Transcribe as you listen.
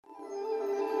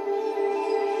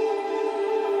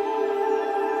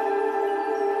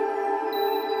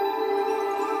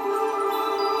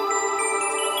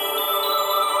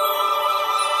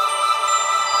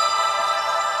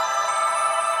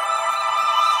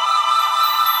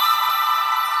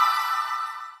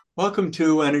Welcome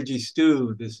to Energy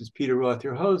Stew. This is Peter Roth,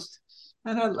 your host,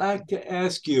 and I'd like to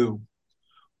ask you,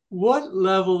 what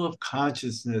level of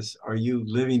consciousness are you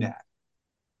living at?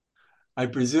 I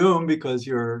presume because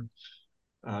you're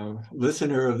a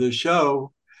listener of the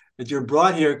show, that you're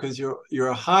brought here because you're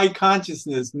a high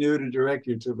consciousness new to direct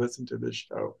you to listen to this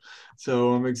show.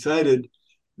 So I'm excited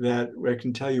that I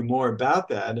can tell you more about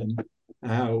that and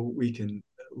how we can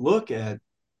look at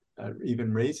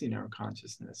even raising our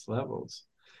consciousness levels.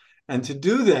 And to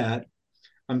do that,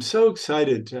 I'm so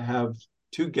excited to have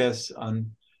two guests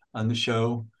on the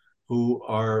show who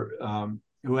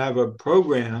have a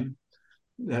program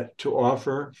that to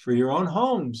offer for your own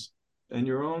homes and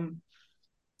your own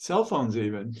cell phones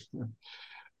even.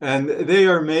 And they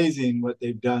are amazing what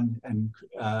they've done and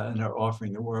are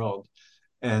offering the world.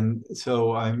 And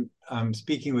so I'm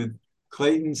speaking with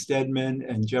Clayton Stedman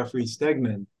and Jeffrey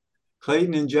Stegman.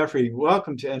 Clayton and Jeffrey,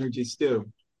 welcome to Energy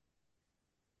Stew.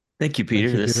 Thank you, Thank Peter.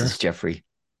 you, This is Peter. Jeffrey.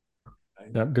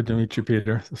 Yeah, good to meet you,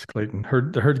 Peter. This is Clayton.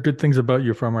 Heard good things about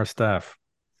you from our staff.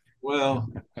 Well,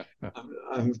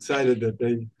 I'm excited that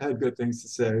they had good things to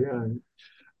say.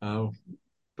 Uh,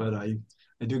 but I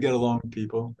do get along with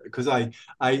people because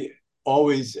I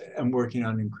always am working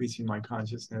on increasing my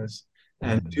consciousness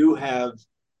and do have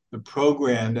the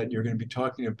program that you're going to be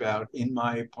talking about in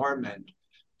my apartment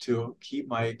to keep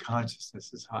my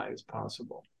consciousness as high as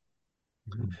possible.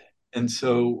 And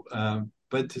so,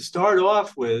 but to start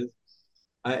off with,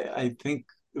 I think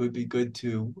it would be good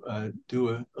to do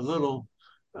a little.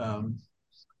 Um,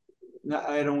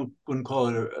 I don't wouldn't call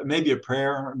it maybe a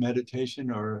prayer or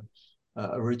meditation or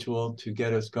a ritual to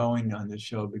get us going on this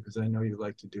show because I know you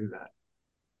like to do that.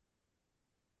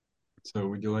 So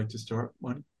would you like to start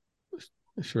one?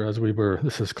 Sure.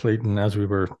 This is Clayton. As we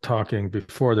were talking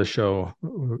before the show,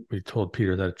 we told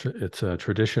Peter that it's a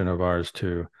tradition of ours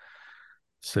to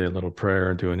say a little prayer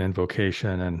and do an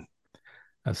invocation. And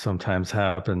as sometimes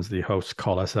happens, the hosts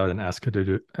call us out and ask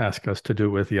us to do it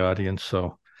with the audience.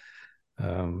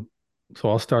 Um, so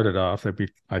I'll start it off.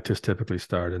 I just typically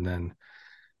start, and then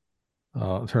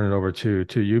I'll turn it over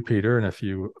to you, Peter. And if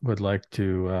you would like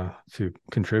to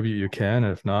contribute, you can.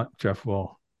 And if not, Jeff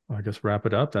will, I guess, wrap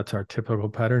it up. That's our typical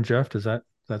pattern. Jeff, does that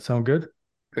sound good?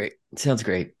 Great. Sounds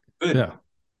great. Good. Yeah.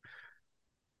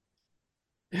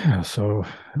 Yeah. So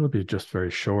it'll be just very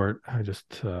short. I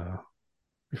just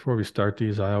before we start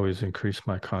these, I always increase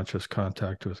my conscious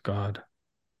contact with God.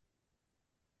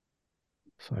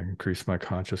 So I increase my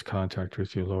conscious contact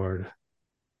with you, Lord.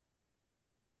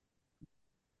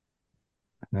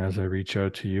 And as I reach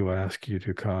out to you, I ask you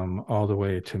to come all the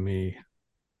way to me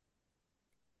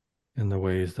in the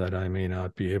ways that I may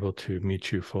not be able to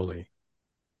meet you fully.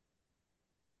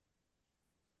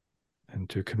 And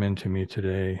to come into me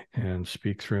today and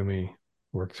speak through me,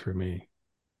 work through me,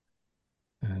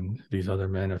 and these other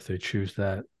men, if they choose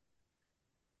that,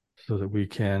 so that we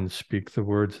can speak the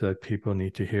words that people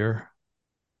need to hear.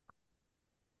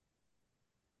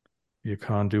 Be a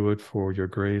conduit for your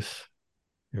grace,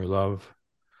 your love,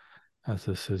 as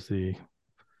this is the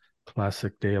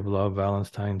classic day of love,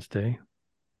 Valentine's Day.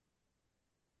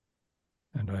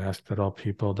 And I ask that all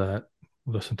people that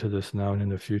listen to this now and in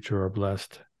the future are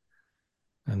blessed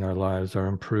and their lives are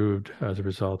improved as a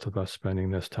result of us spending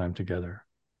this time together.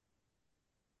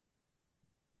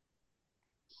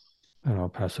 And I'll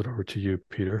pass it over to you,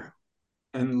 Peter.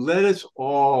 And let us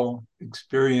all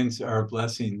experience our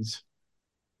blessings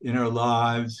in our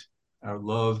lives, our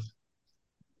love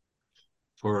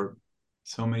for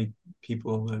so many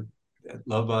people that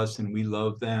love us and we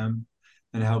love them,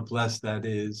 and how blessed that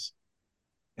is.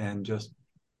 And just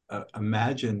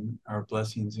imagine our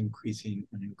blessings increasing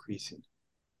and increasing.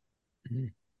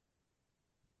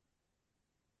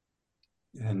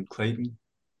 And Clayton,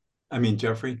 I mean,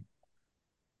 Jeffrey.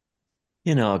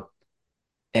 You know,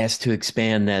 asked to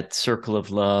expand that circle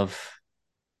of love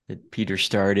that Peter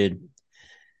started,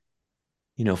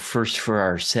 first for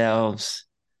ourselves.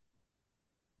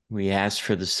 We asked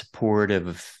for the support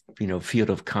of, field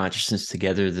of consciousness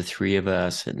together, the three of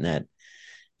us, and that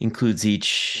includes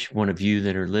each one of you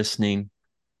that are listening.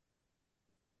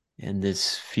 And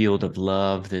this field of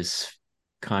love, this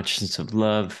consciousness of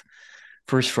love,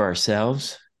 first for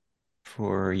ourselves,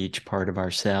 for each part of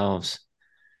ourselves,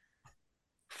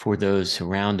 for those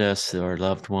around us, our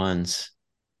loved ones,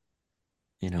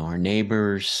 our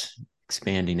neighbors,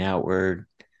 expanding outward,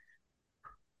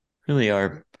 really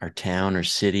our town, our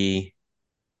city,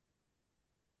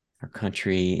 our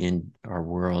country, and our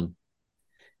world,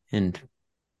 and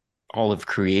all of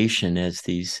creation as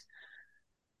these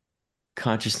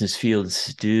consciousness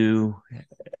fields do.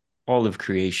 All of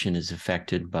creation is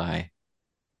affected by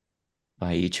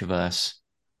each of us.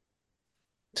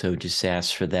 So just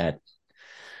ask for that,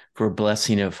 for a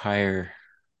blessing of higher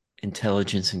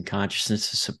intelligence and consciousness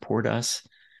to support us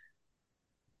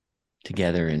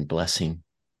together in blessing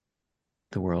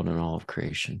the world and all of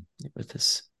creation with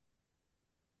this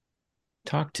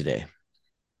talk today.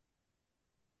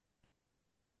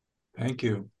 Thank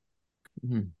you.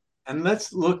 Mm-hmm. And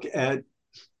let's look at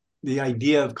the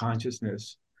idea of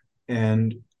consciousness.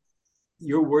 And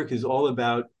your work is all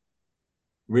about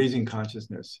raising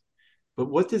consciousness. But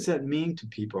what does that mean to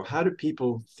people? How do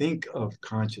people think of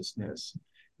consciousness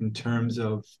in terms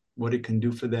of what it can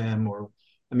do for them? Or,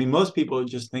 I mean, most people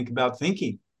just think about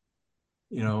thinking.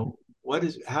 You know,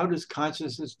 how does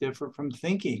consciousness differ from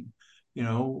thinking? You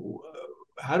know,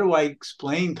 how do I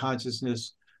explain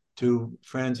consciousness to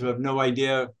friends who have no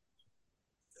idea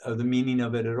of the meaning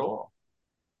of it at all?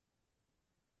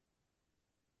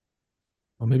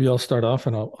 Well, maybe I'll start off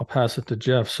and I'll pass it to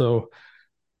Jeff. So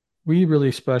we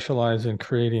really specialize in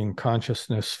creating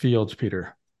consciousness fields,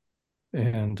 Peter.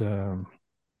 And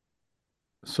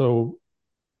so,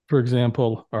 for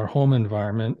example, our home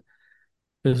environment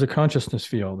is a consciousness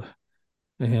field.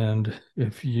 And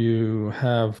if you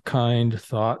have kind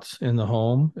thoughts in the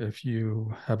home, if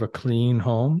you have a clean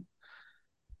home,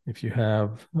 if you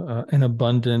have an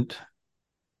abundant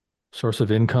source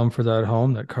of income for that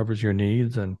home that covers your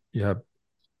needs and you have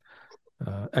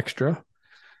extra,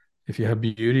 if you have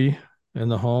beauty in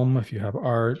the home, if you have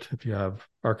art, if you have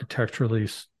architecturally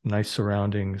nice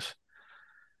surroundings,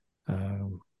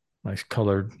 nice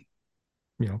colored,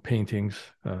 paintings,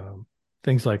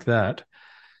 things like that,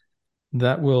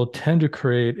 that will tend to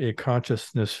create a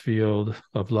consciousness field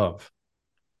of love.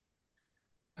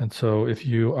 And so if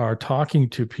you are talking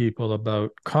to people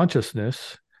about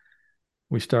consciousness,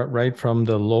 we start right from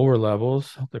the lower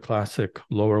levels. The classic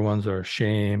lower ones are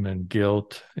shame and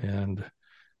guilt and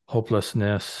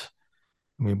hopelessness.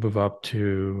 We move up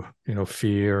to,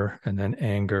 fear, and then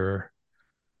anger,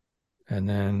 and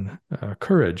then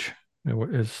courage.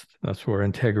 That's where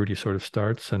integrity sort of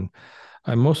starts. And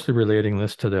I'm mostly relating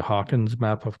this to the Hawkins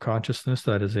map of consciousness.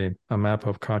 That is a map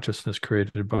of consciousness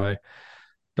created by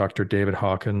Dr. David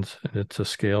Hawkins. And it's a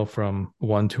scale from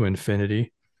 1 to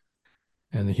infinity.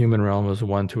 And the human realm is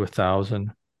 1 to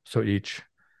 1,000. So each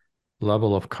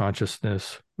level of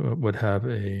consciousness would have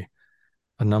a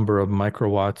number of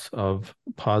microwatts of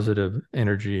positive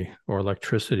energy or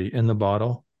electricity in the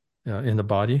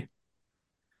body.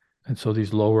 And so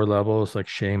these lower levels, like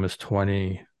shame is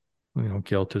 20,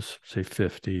 guilt is say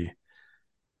 50,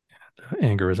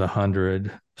 anger is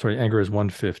 100. Sorry, anger is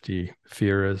 150,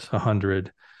 fear is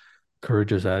 100,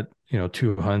 courage is at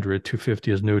 200,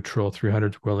 250 is neutral,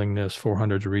 300 is willingness,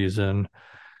 400 is reason,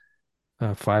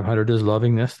 500 is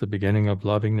lovingness, the beginning of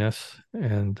lovingness,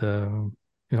 and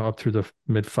up through the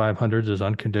mid 500s is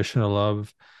unconditional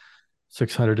love,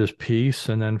 600 is peace,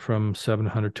 and then from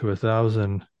 700 to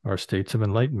 1,000 are states of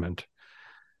enlightenment.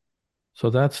 So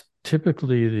that's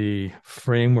typically the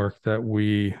framework that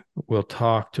we will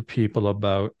talk to people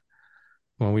about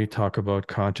when we talk about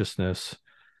consciousness.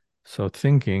 So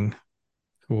thinking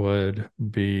would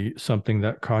be something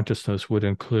that consciousness would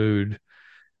include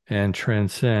and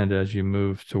transcend as you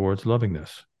move towards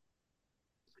lovingness.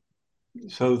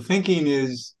 So thinking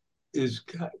is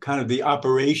kind of the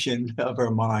operation of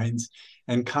our minds,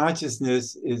 and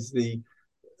consciousness is the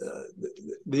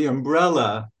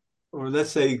umbrella, or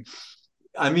let's say,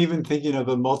 I'm even thinking of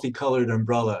a multicolored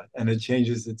umbrella, and it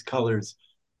changes its colors,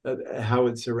 how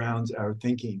it surrounds our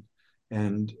thinking,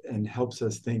 and helps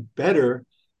us think better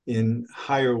in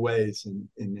higher ways and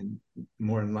in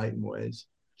more enlightened ways.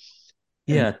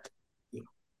 Yeah,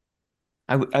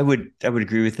 I would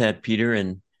agree with that, Peter,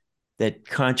 and that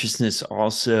consciousness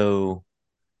also,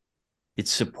 it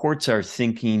supports our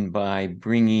thinking by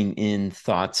bringing in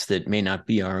thoughts that may not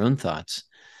be our own thoughts.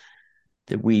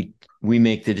 That we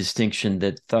make the distinction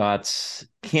that thoughts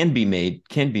can be made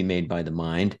by the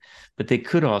mind, but they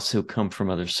could also come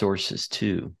from other sources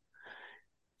too.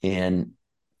 And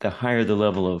the higher the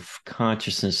level of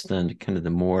consciousness, then kind of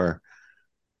the more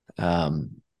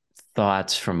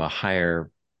thoughts from a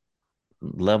higher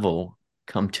level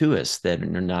come to us that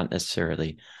are not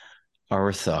necessarily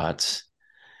our thoughts.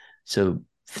 So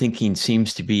thinking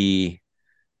seems to be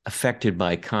affected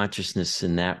by consciousness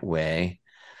in that way.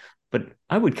 But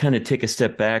I would kind of take a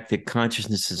step back that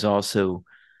consciousness is also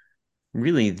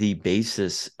really the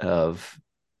basis of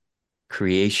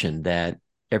creation, that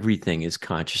everything is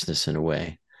consciousness in a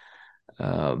way.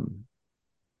 Some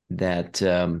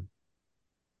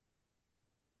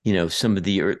of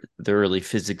the early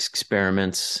physics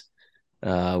experiments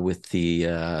with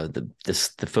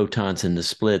the photons and the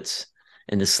splits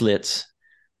and the slits,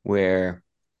 where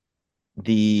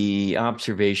the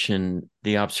observation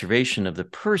of the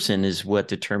person is what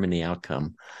determined the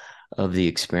outcome of the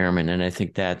experiment. And I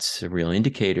think that's a real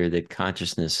indicator that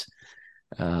consciousness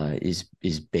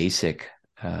is basic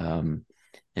and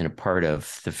a part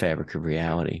of the fabric of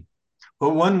reality.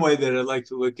 Well, one way that I like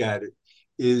to look at it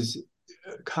is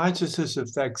consciousness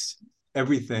affects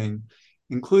everything,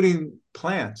 including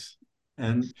plants.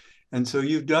 And so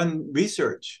you've done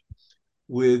research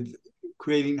with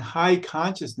creating high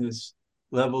consciousness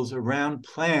levels around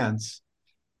plants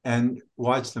and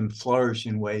watch them flourish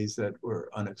in ways that were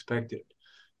unexpected.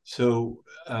 So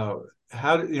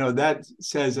that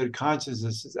says that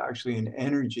consciousness is actually an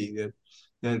energy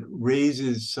that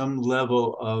raises some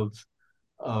level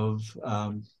of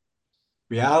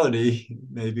reality,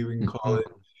 maybe we can call it.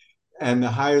 And the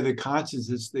higher the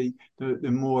consciousness, the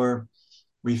more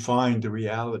refined the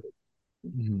reality.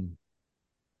 Mm-hmm.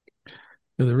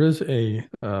 There is a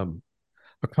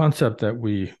concept that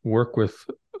we work with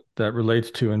that relates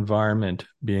to environment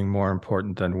being more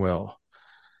important than will.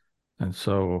 And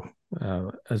so,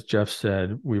 as Jeff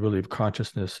said, we believe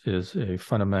consciousness is a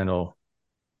fundamental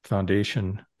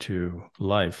foundation to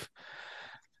life.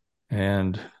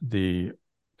 And the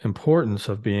importance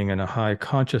of being in a high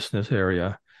consciousness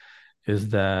area is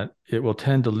that it will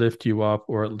tend to lift you up,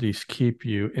 or at least keep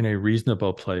you in a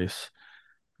reasonable place,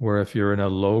 where if you're in a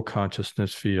low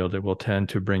consciousness field, it will tend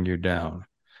to bring you down.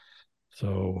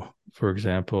 So, for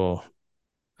example,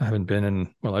 I've been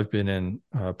in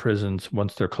prisons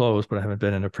once they're closed, but I haven't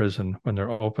been in a prison when they're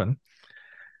open.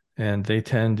 And they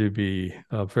tend to be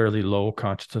fairly low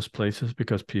consciousness places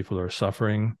because people are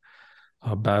suffering.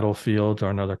 Battlefields are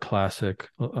another classic.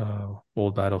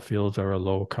 Old battlefields are a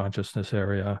low consciousness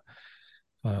area.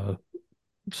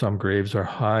 Some graves are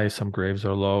high, some graves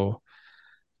are low.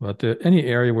 But any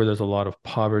area where there's a lot of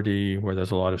poverty, where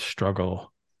there's a lot of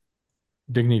struggle,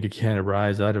 dignity can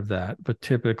arise out of that. But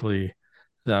typically,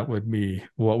 that would be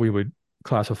what we would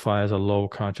classify as a low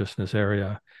consciousness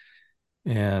area.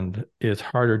 And it's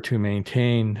harder to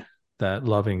maintain that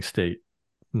loving state,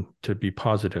 to be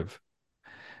positive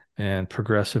and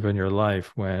progressive in your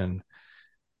life when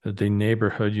the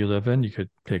neighborhood you live in, you could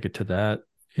take it to that,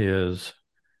 is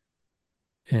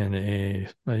in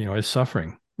is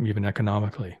suffering, even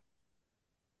economically.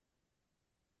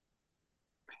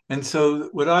 And so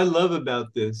what I love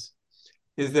about this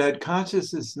is that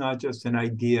consciousness is not just an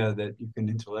idea that you can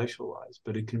intellectualize,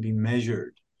 but it can be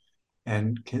measured.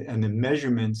 And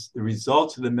the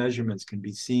results of the measurements can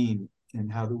be seen in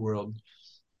how the world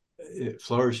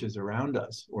flourishes around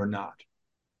us or not.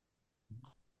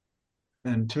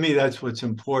 And to me, that's what's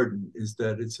important, is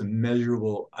that it's a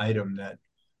measurable item that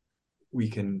we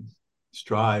can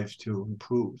strive to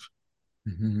improve.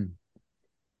 Mm-hmm.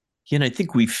 Yeah, and I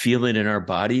think we feel it in our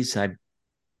bodies.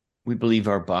 We believe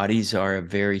our bodies are a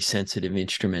very sensitive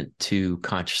instrument to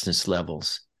consciousness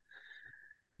levels.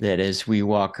 That as we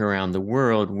walk around the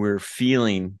world, we're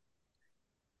feeling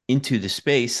into the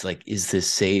space, like, is this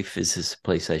safe? Is this a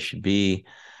place I should be?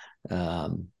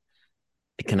 Can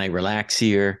I relax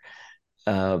here?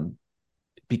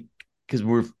 Because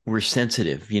we're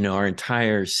sensitive. Our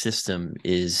entire system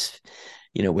is,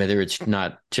 whether it's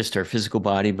not just our physical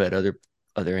body, but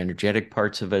other energetic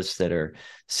parts of us that are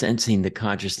sensing the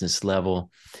consciousness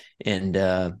level. And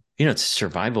it's a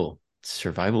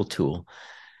survival tool.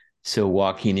 So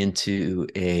walking into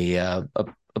a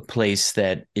place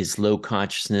that is low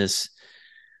consciousness,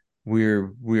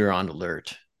 we're on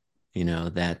alert.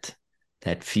 That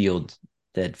field,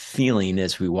 that feeling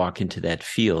as we walk into that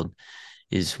field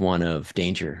is one of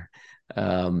danger.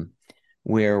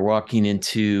 Where walking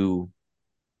into,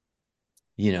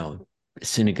 a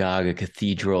synagogue, a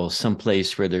cathedral,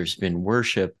 someplace where there's been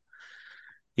worship,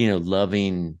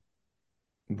 loving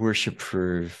worship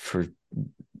for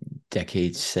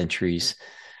decades, centuries,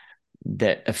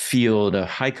 that a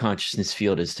high consciousness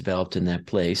field is developed in that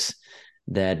place,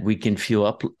 that we can feel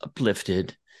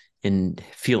uplifted and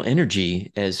feel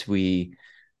energy as we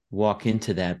walk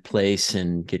into that place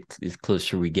and get the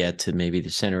closer we get to maybe the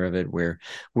center of it,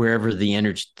 wherever the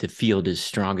energy, the field is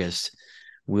strongest,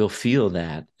 we'll feel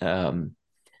that.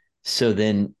 So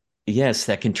then, yes,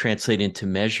 that can translate into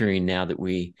measuring. Now that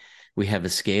we have a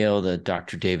scale, the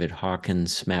Dr. David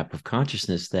Hawkins map of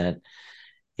consciousness, that,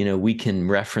 we can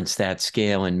reference that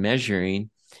scale in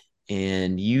measuring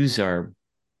and use our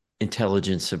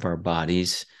intelligence of our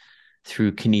bodies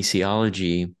through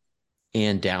kinesiology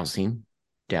and dowsing.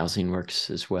 Dowsing works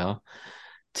as well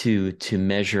to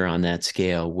measure on that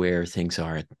scale where things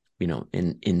are,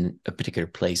 in a particular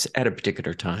place at a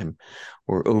particular time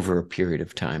or over a period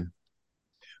of time.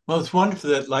 Well, it's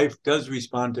wonderful that life does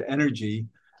respond to energy.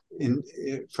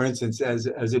 for instance, as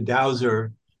a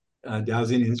dowser,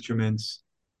 dowsing instruments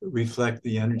reflect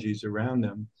the energies around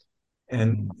them.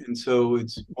 And so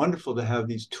it's wonderful to have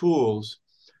these tools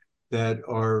that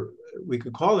are, we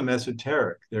could call them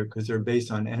esoteric, because they're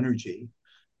based on energy.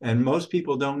 And most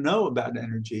people don't know about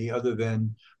energy other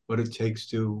than what it takes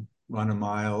to run a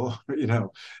mile, that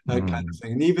kind of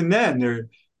thing. And even then,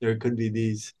 there could be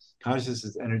these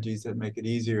consciousness energies that make it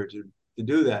easier to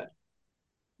do that.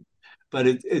 But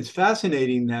it's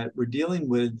fascinating that we're dealing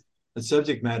with a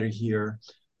subject matter here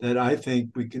that I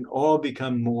think we can all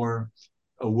become more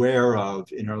aware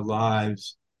of in our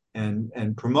lives and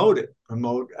promote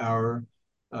our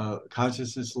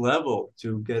consciousness level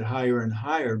to get higher and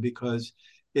higher, because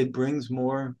it brings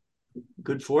more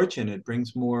good fortune, it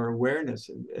brings more awareness,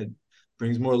 it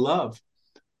brings more love.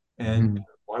 And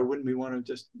why wouldn't we want to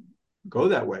just go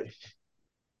that way?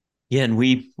 Yeah, and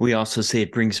we also say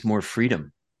it brings more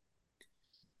freedom.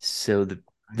 So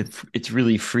it's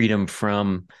really freedom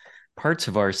from parts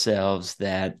of ourselves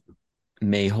that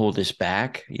may hold us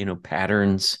back,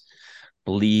 patterns,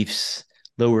 beliefs,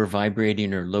 lower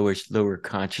vibrating or lower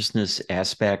consciousness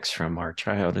aspects from our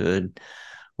childhood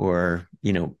or,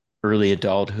 early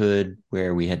adulthood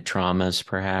where we had traumas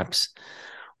perhaps,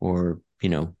 or,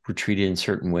 were treated in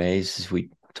certain ways, as we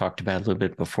talked about a little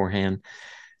bit beforehand,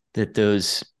 that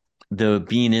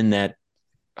being in that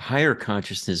higher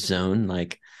consciousness zone,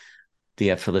 like the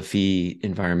FLFE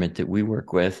environment that we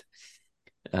work with,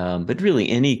 but really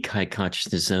any high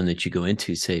consciousness zone that you go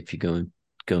into, say if you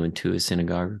go into a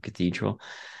synagogue or cathedral,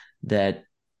 that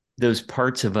those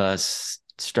parts of us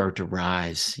start to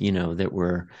rise, that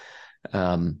were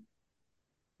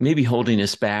maybe holding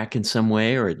us back in some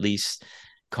way, or at least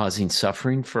causing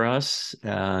suffering for us,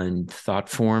 and thought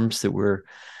forms that we're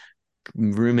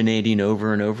ruminating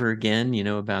over and over again,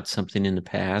 about something in the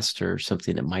past or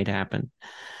something that might happen.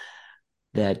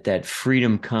 That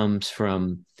freedom comes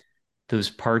from those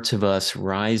parts of us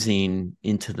rising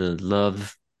into the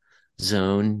love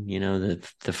zone, the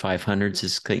 500s,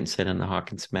 as Clayton said on the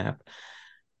Hawkins map,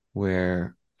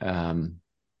 where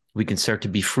we can start to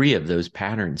be free of those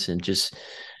patterns and just,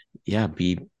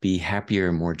 be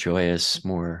happier, more joyous,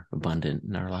 more abundant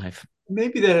in our life.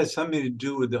 Maybe that has something to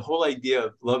do with the whole idea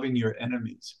of loving your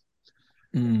enemies.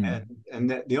 And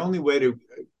that the only way to,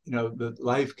 that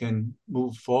life can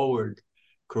move forward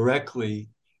correctly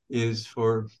is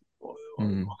for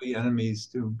all the enemies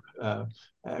to,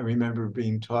 I remember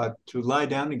being taught to lie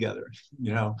down together,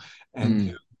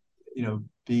 and to,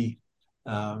 be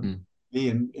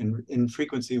in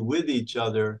frequency with each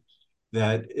other,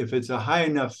 that if it's a high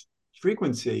enough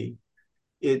frequency,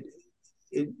 it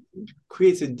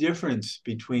creates a difference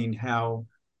between how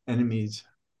enemies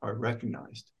are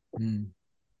recognized.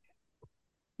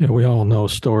 Yeah, we all know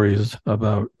stories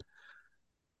about,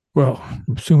 well,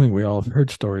 I'm assuming we all have heard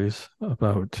stories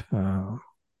about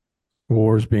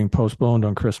wars being postponed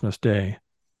on Christmas Day,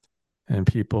 and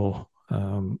people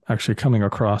actually coming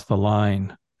across the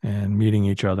line and meeting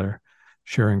each other,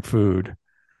 sharing food.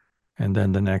 And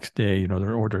then the next day,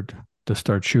 they're ordered to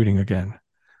start shooting again.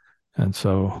 And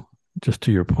so just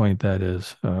to your point, that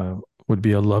is, would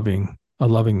be a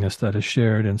lovingness that is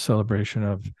shared in celebration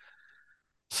of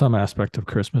some aspect of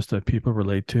Christmas that people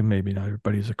relate to. Maybe not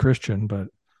everybody's a Christian, but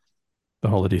the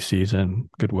holiday season,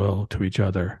 goodwill to each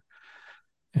other.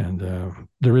 And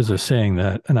there is a saying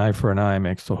that an eye for an eye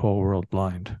makes the whole world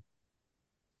blind.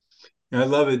 I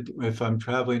love it if I'm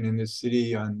traveling in the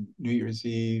city on New Year's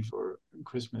Eve or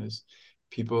Christmas,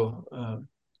 people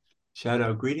shout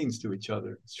out greetings to each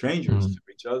other, strangers to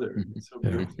each other. It's so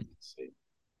beautiful to see.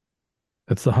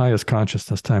 It's the highest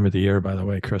consciousness time of the year, by the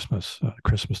way, Christmas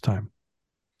time.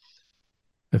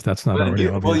 If that's not already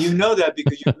obvious. Well, you know that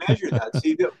because you measure that.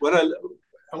 See, what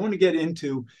I want to get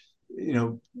into,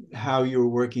 how you're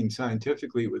working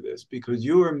scientifically with this, because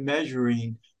you are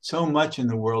measuring so much in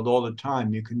the world all the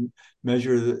time. You can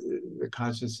measure the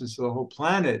consciousness of the whole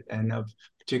planet and of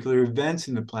particular events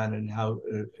in the planet and how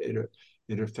it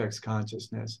affects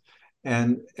consciousness,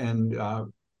 and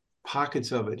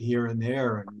pockets of it here and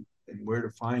there, and where to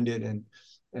find it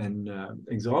and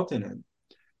exalt in it,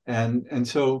 and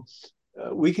so.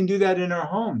 We can do that in our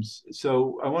homes.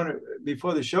 So I want to,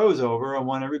 before the show is over, I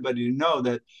want everybody to know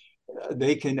that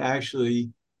they can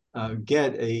actually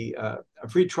get a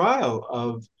free trial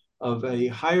of a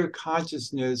higher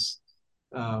consciousness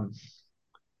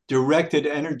directed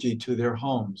energy to their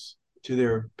homes, to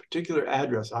their particular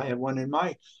address. I have one in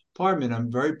my apartment. I'm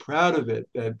very proud of it.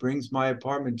 That brings my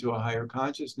apartment to a higher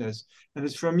consciousness. And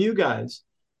it's from you guys.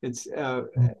 It's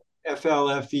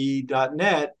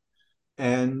flfe.net.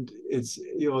 And it's,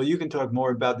 you can talk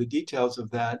more about the details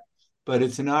of that, but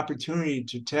it's an opportunity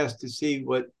to test to see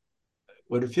what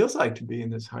it feels like to be in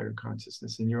this higher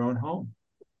consciousness in your own home.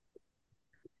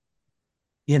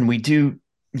 And we do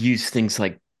use things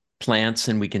like plants,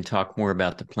 and we can talk more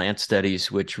about the plant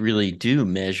studies, which really do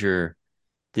measure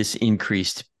this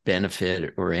increased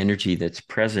benefit or energy that's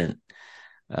present.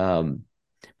 But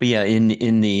yeah,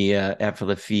 in the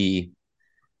FLFE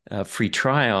free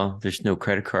trial, there's no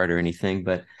credit card or anything,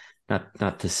 but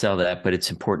not to sell that, but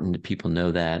it's important that people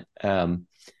know that,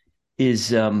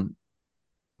 is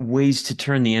ways to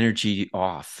turn the energy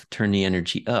off, turn the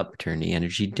energy up, turn the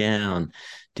energy down,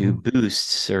 do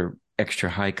boosts or extra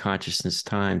high consciousness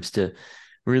times to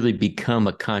really become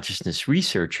a consciousness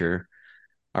researcher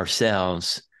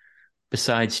ourselves,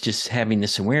 besides just having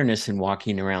this awareness and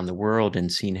walking around the world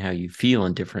and seeing how you feel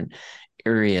in different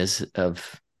areas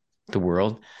of the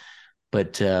world.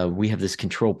 But we have this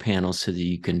control panel so that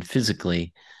you can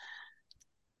physically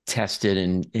test it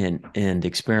and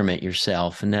experiment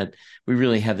yourself, and that we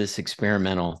really have this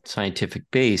experimental scientific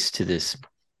base to this,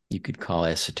 you could call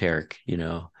esoteric,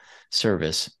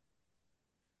 service.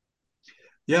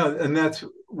 Yeah, and that's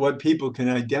what people can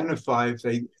identify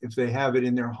if they have it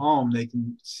in their home. They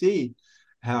can see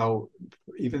how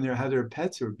their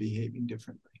pets are behaving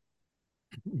differently.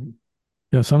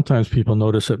 Yeah, sometimes people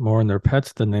notice it more in their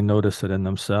pets than they notice it in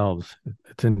themselves.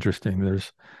 It's interesting.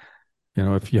 There's,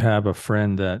 if you have a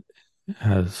friend that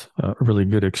has a really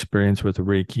good experience with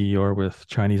Reiki or with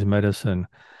Chinese medicine,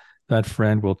 that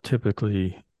friend will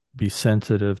typically be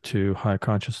sensitive to high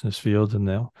consciousness fields, and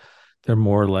they're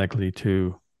more likely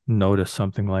to notice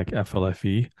something like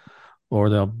FLFE, or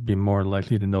they'll be more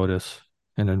likely to notice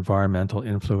an environmental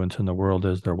influence in the world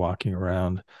as they're walking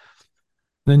around.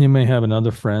 Then you may have another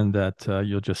friend that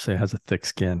you'll just say has a thick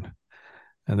skin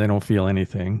and they don't feel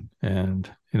anything. And,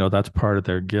 that's part of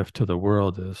their gift to the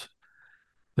world is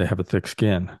they have a thick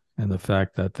skin. And the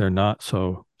fact that they're not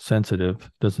so sensitive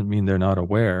doesn't mean they're not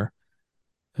aware.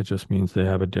 It just means they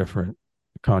have a different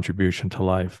contribution to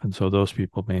life. And so those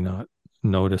people may not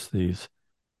notice these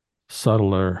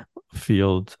subtler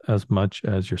fields as much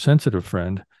as your sensitive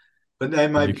friend. But they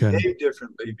might behave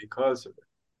differently because of it.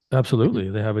 Absolutely.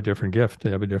 They have a different gift.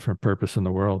 They have a different purpose in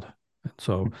the world. And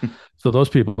so those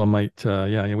people might,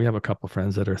 we have a couple of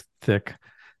friends that are thick.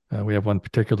 We have one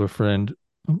particular friend.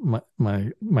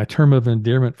 My term of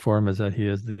endearment for him is that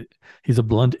he's a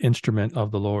blunt instrument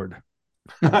of the Lord.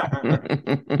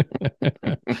 I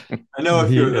know a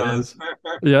few of those.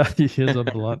 Yeah, he is a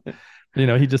blunt.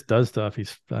 He just does stuff.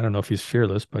 I don't know if he's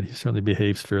fearless, but he certainly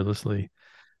behaves fearlessly.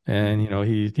 And,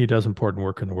 he does important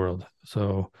work in the world.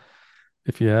 So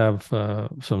if you have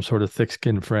some sort of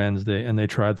thick-skinned friends, they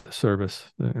try the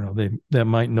service, they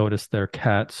might notice their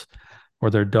cats or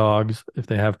their dogs, if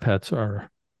they have pets, are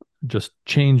just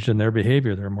changed in their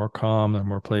behavior. They're more calm, they're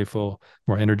more playful,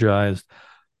 more energized.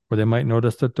 Or they might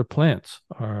notice that the plants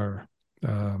are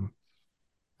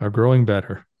growing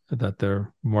better, that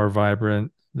they're more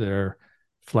vibrant, they're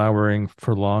flowering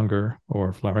for longer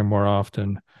or flowering more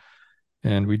often.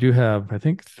 And we do have, I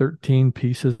think, 13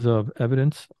 pieces of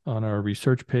evidence on our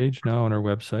research page now on our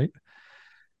website.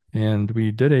 And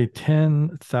we did a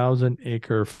 10,000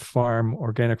 acre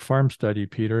organic farm study,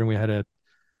 Peter, and we had a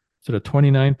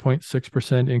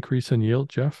 29.6% increase in yield,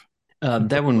 Jeff?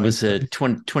 That one was a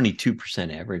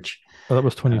 22% average. Oh, that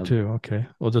was 22. Okay.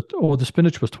 Well, the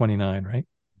spinach was 29, right?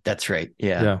 That's right.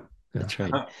 Yeah. That's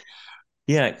right.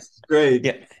 Yeah. Great.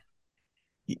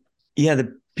 Yeah. Yeah.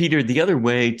 Peter, the other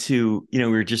way to, we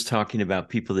were just talking about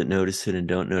people that notice it and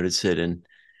don't notice it. And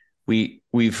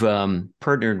we've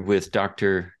partnered with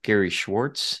Dr. Gary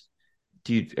Schwartz.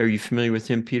 Are you familiar with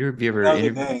him, Peter? Have you ever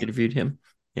interviewed him?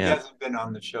 Yeah. He hasn't been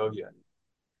on the show yet.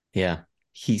 Yeah.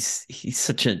 He's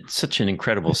such an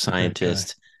incredible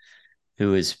scientist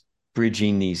who is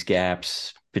bridging these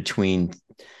gaps between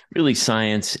really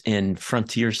science and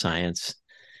frontier science.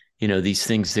 These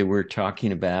things that we're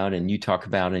talking about and you talk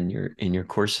about in your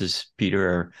courses,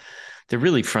 Peter, they're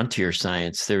really frontier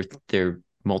science. They're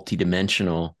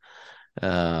multidimensional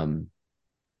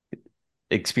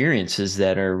experiences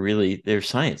that are really, they're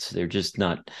science. They're just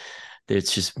not,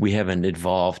 it's just, we haven't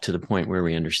evolved to the point where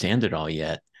we understand it all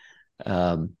yet.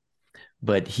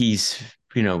 But he's,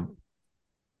 the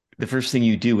first thing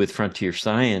you do with frontier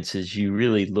science is you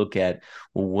really look at,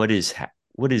 well,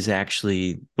 what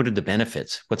are the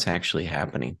benefits? What's actually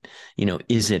happening?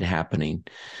 Is it happening?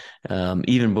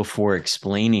 Even before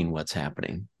explaining what's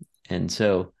happening. And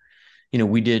so,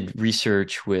 we did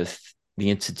research with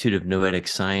the Institute of Noetic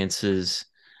Sciences,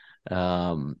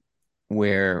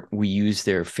 where we use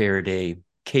their Faraday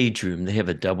cage room. They have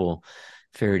a double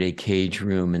Faraday cage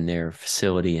room in their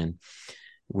facility. And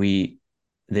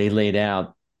they laid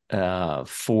out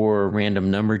 4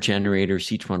 random number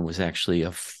generators. Each one was actually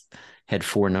had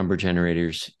 4 number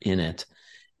generators in it.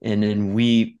 And then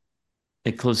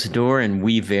it closed the door and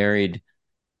we varied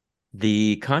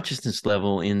the consciousness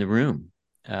level in the room.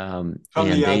 From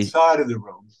the outside of the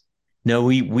room. No,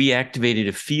 we activated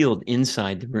a field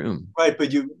inside the room. Right,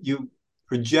 but you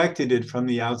projected it from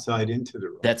the outside into the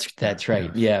room. That's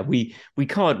right. Yeah, we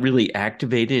call it really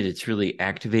activated. It's really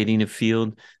activating a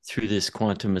field through this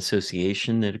quantum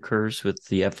association that occurs with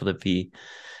the FLFE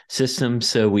system.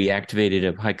 So we activated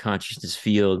a high consciousness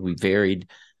field. We varied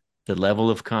the level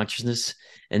of consciousness,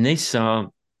 and they saw,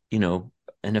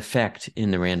 an effect in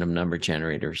the random number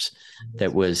generators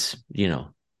that was,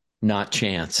 not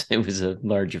chance. It was a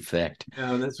large effect.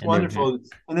 Yeah, that's wonderful.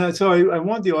 And so I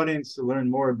want the audience to learn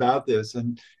more about this.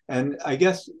 And I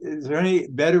guess, is there any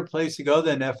better place to go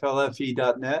than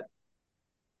flfe.net?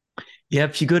 Yeah,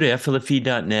 if you go to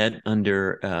flfe.net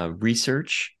under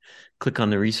research, click on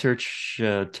the research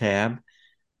tab,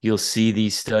 you'll see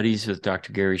these studies with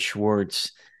Dr. Gary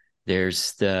Schwartz.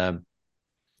 There's the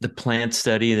plant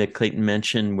study that Clayton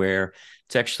mentioned, where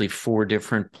it's actually 4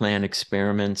 different plant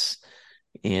experiments.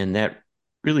 And that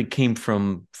really came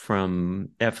from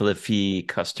FLFE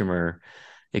customer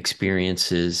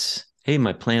experiences. Hey,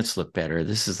 my plants look better.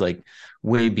 This is like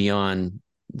way beyond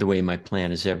the way my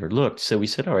plant has ever looked. So we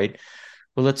said, all right,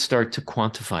 well, let's start to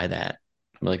quantify that.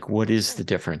 Like, what is the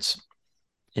difference?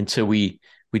 And so we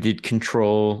did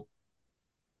control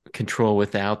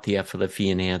without the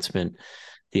FLFE enhancement,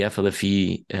 the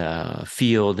FLFE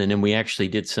field, and then we actually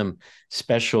did some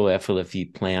special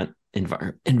FLFE plant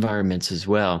environments as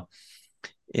well.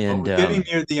 And we're getting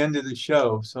near the end of the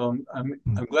show, so I'm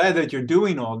glad that you're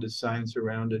doing all this science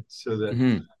around it, so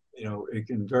that it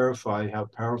can verify how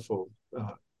powerful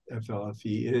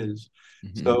FLFE is.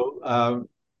 So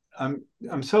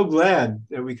I'm so glad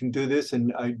that we can do this,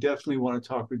 and I definitely want to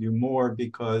talk with you more,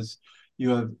 because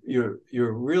you're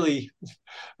really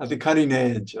at the cutting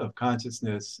edge of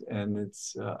consciousness and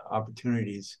its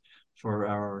opportunities for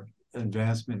our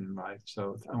advancement in life.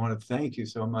 So I want to thank you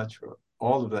so much for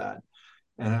all of that,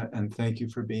 and thank you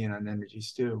for being on Energy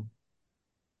Stew.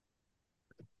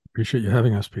 Appreciate you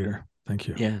having us, Peter. Thank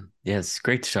you. Yeah, it's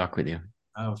great to talk with you.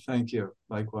 Oh, thank you.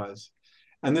 Likewise.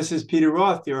 And this is Peter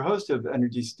Roth, your host of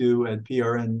Energy Stew at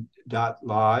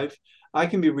prn.live. I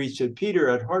can be reached at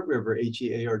peter@heartriver,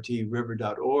 HEART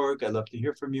river.org. I'd love to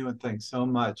hear from you, and thanks so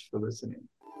much for listening.